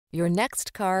Your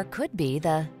next car could be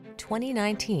the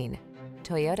 2019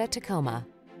 Toyota Tacoma.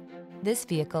 This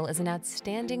vehicle is an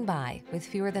outstanding buy with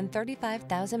fewer than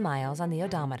 35,000 miles on the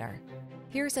odometer.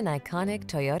 Here's an iconic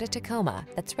Toyota Tacoma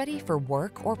that's ready for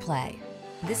work or play.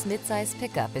 This midsize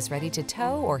pickup is ready to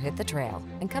tow or hit the trail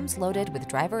and comes loaded with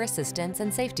driver assistance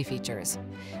and safety features.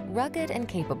 Rugged and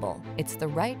capable, it's the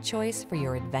right choice for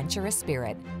your adventurous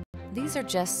spirit. These are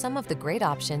just some of the great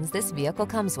options this vehicle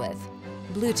comes with: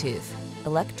 Bluetooth,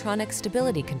 electronic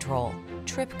stability control,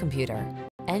 trip computer,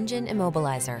 engine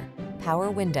immobilizer,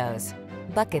 power windows,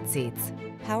 bucket seats,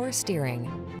 power steering.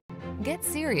 Get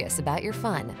serious about your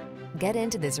fun. Get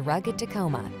into this rugged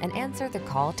Tacoma and answer the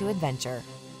call to adventure.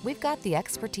 We've got the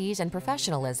expertise and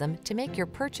professionalism to make your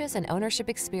purchase and ownership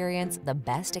experience the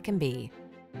best it can be.